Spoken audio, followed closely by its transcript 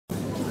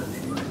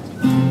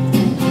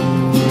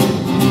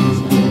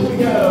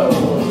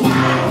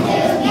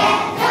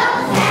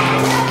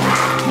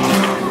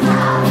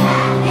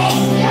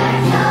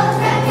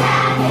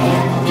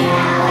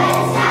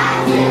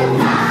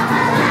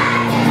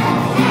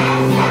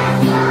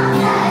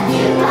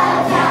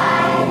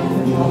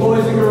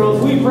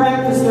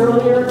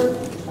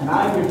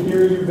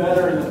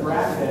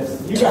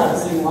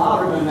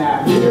louder than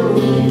that. Here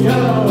we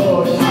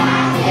go.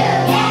 Time to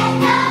get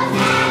those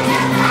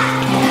hands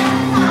clapping,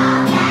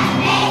 song that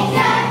makes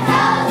your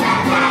toes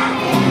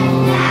clapping.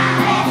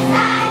 Now it's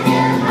time to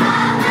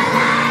come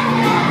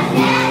alive,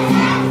 dance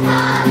and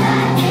call the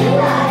do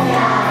or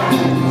die.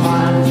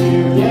 Time to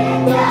get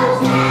those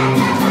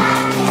Hands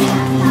clapping,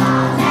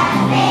 song that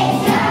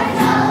makes your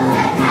toes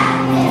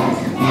clapping.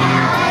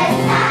 Now it's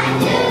time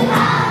to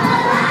come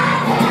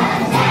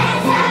alive,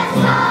 dance and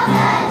call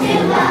the do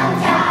or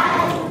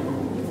die.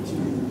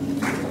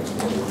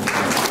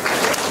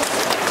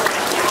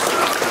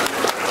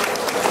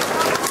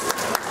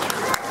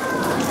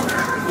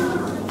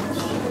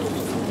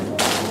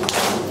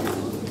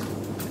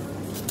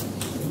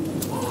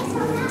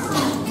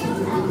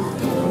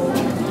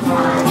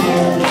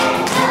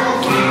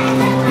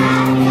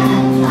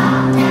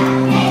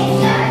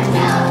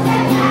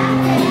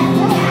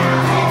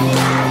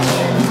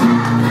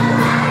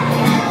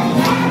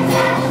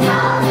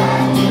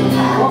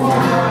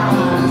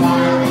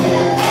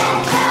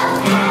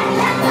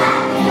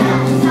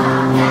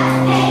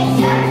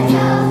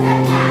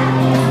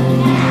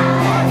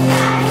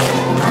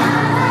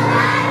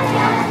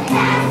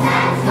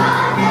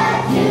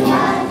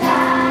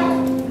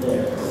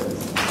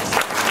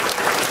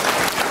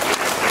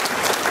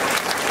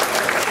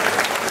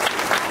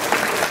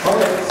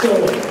 Alright, so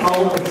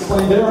I'll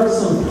explain. There are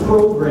some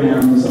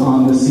programs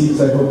on the seats.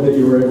 I hope that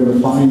you were able to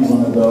find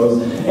one of those.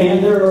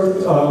 And there are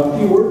a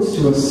few words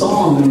to a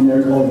song in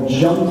there called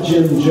Jump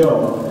Jim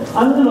Joe.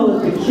 I'm going to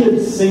let the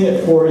kids sing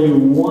it for you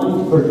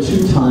 1 or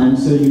 2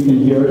 times so you can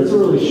hear it. It's a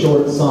really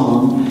short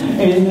song.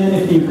 And then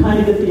if you kind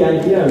of get the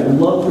idea, I'd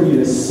love for you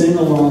to sing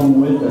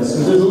along with us,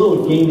 because there's a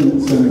little game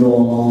that's going to go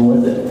along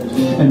with it.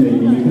 And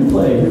maybe you can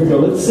play. Here we go.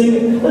 Let's sing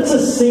it. Let's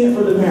just sing it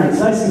for the parents.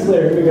 Nice and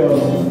clear. Here we go.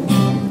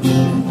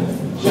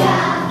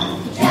 Jump,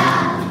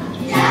 jump,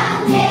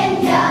 jump,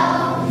 Jim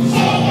Joe.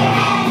 Shake your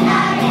head,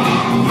 nod your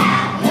head,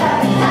 tap your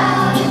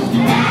toes.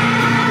 Round,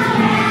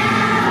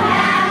 round,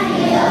 round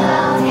you go.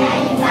 Can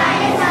you find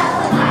yourself a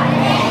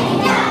partner and you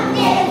jump,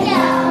 Jim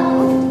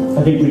Joe?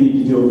 I think we need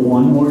to do it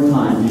one more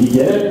time. Did you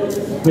get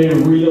it? We have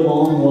to read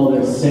along while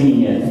they're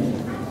singing it.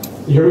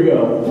 Here we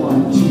go.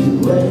 1,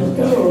 2, ready,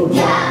 go.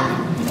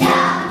 Jump,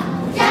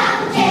 jump,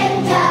 jump, Jim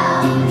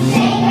Joe.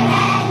 Shake your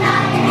head,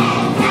 nod your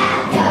head,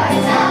 tap your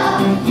toes.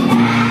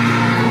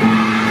 Round,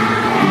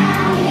 round,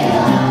 round you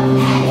go.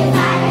 Can you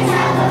find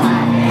yourself a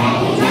partner and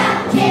you jump,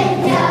 Jim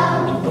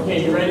Joe? Okay,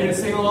 you ready to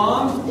sing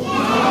along?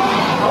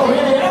 Yeah! Oh,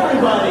 hey,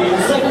 everybody! In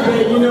second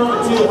grade, you know it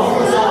too.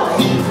 Help us out.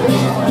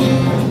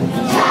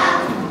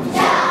 Jump,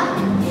 jump,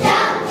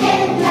 jump,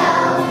 Jim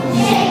Joe.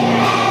 Shake your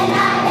head,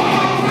 nod your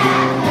head,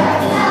 tap your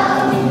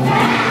toes. Round,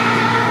 round,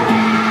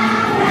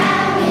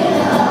 round you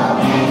go.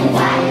 Can you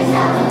find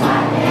yourself a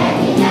partner and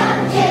you jump,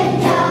 Jim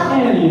Joe?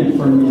 Annie and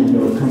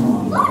Fernando, come on.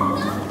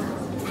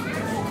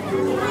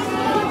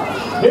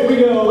 Here we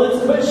go.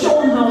 Let's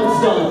show them how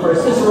it's done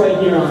first. This is right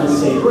here on the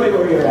stage, right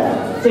where you're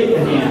at. Take your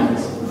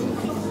hands.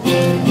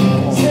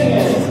 Sing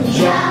it.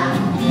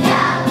 Jump,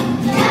 jump,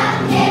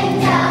 jump, Jim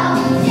Joe.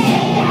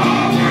 Shake your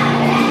head, nod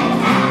your head,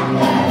 tap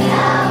your toes. Round, round,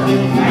 round you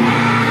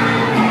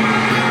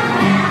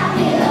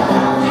go.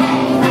 Can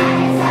you find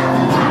yourself a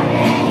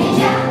partner and you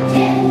jump,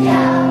 Jim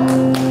Joe?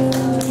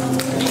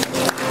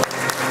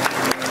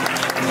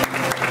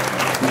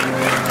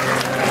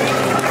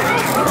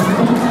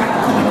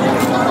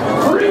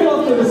 Bring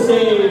up to the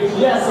stage.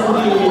 Yes,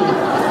 indeed.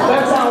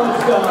 That's how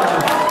it's done.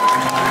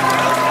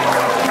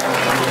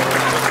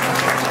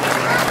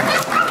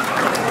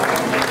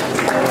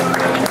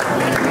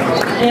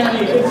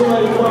 Annie, it's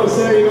already close.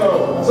 There you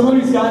go. Someone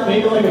who's got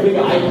maybe like a big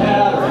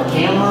iPad or a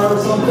camera or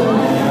something.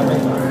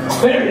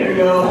 There you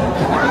go.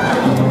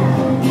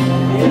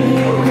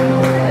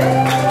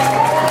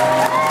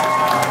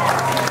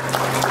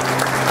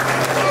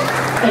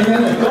 And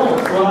then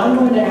adults, what I'm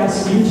going to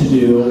ask you to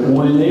do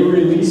when they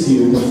release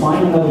you to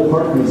find another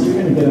partner is you're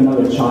going to get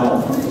another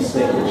child from the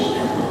stage.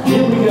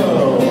 Here we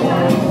go.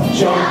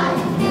 Jump.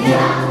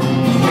 Jump,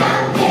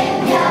 jump,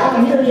 Jim Joe. I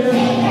want to hear you. Shake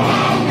your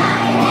head,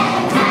 nod your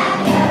head,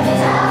 tap your toes.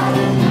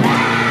 Round, round,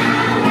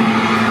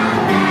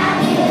 round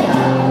you go.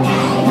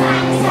 Can you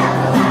find yourself a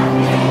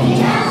partner and you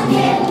jump,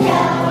 Jim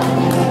Joe?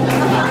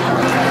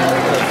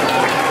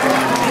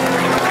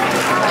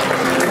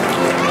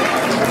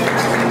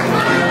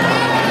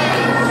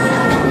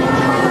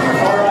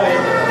 All right.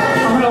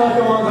 I'm going to let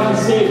the ones on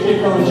stage get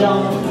going.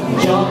 Jump.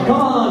 Jump.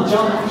 Come on.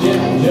 Jump.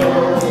 Jim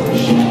Joe.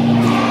 Shake your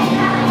head,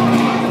 nod your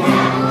head,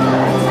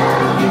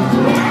 tap your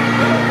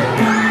toes. Round,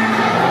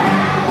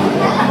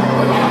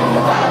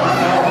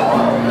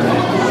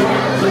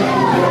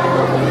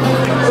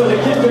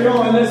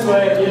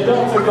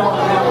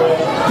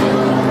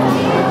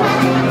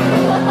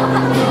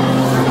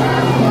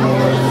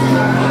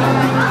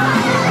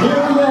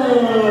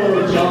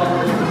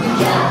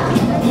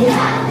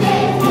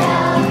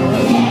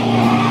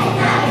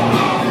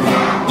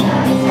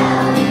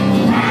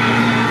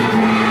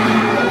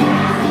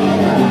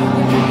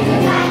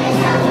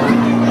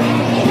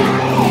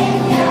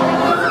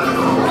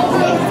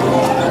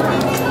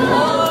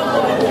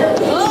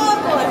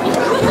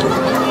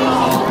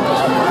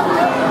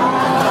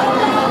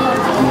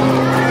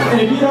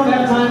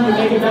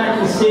 take it back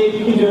to the stage,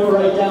 you can do it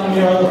right down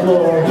here on the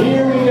floor.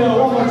 Here we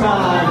go, one more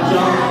time.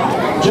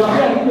 Jump, jump,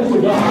 yeah,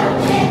 Mr.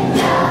 Jump.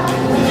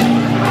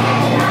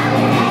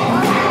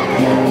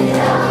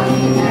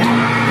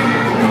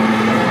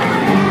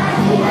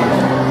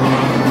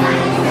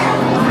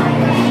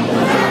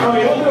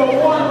 Okay, we'll do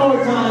it one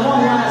more time,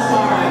 one last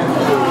time.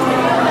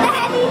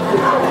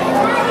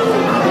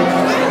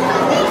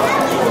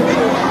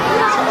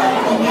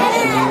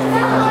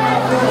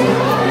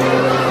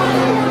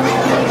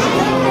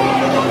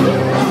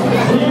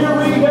 Here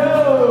we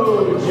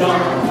go.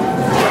 Jump.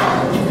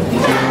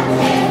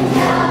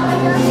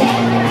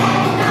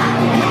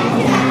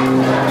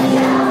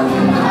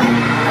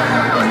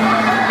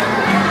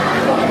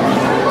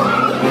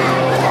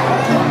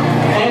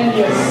 And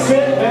you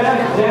sit back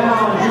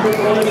down. Keep it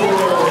close.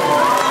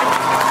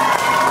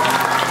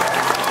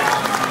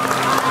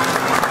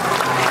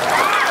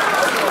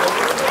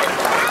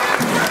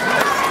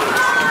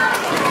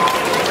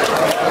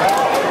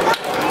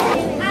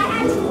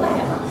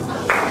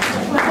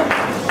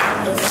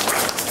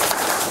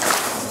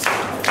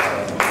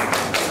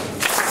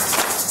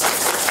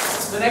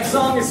 The next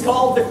song is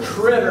called The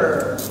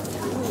Critter.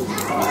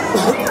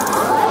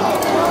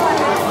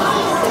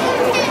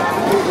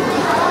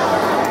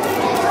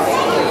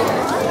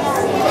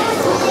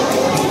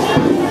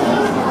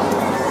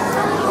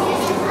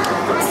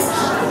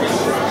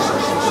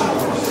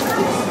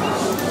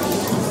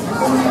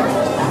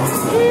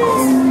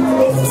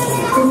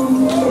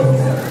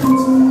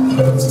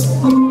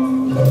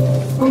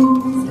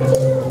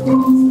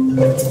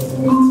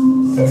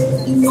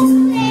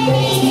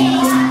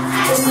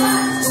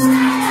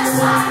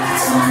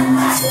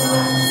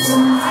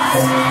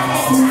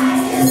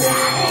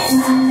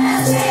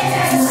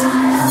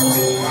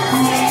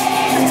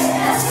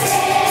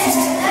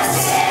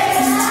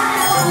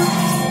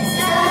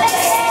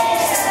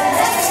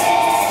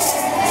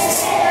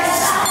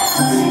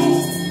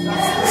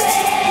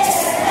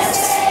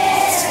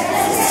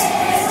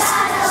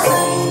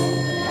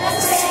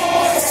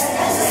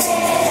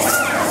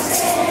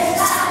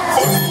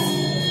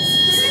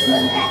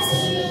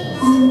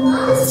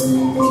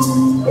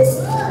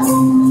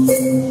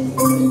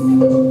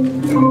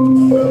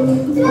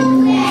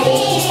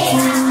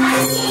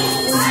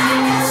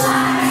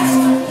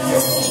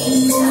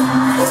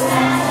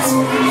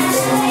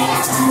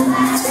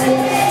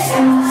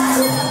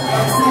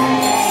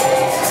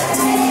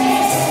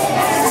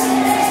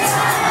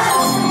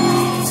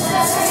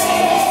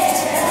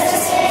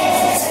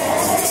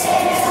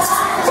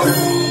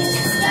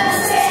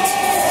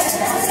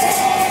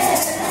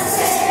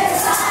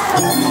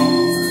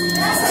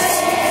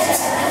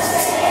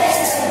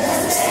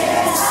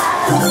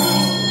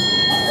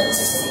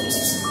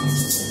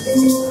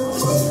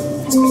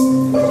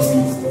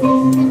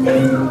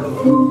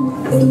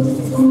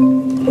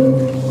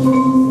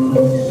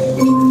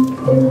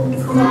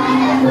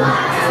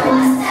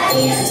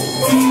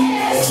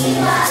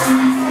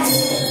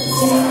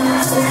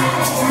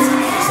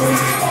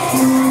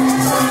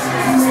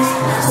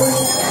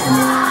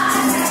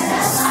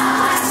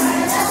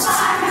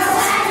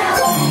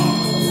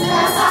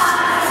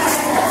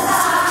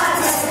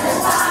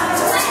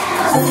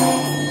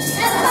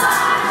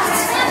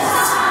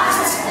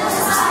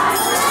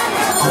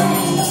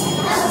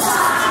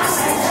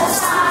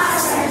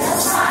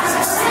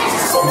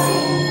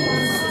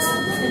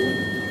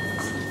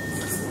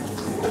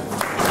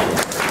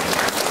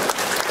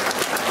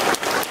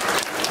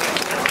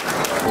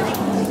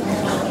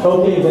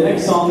 Okay, the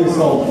next song is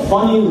called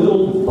Funny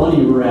Little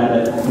Bunny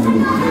Rabbit.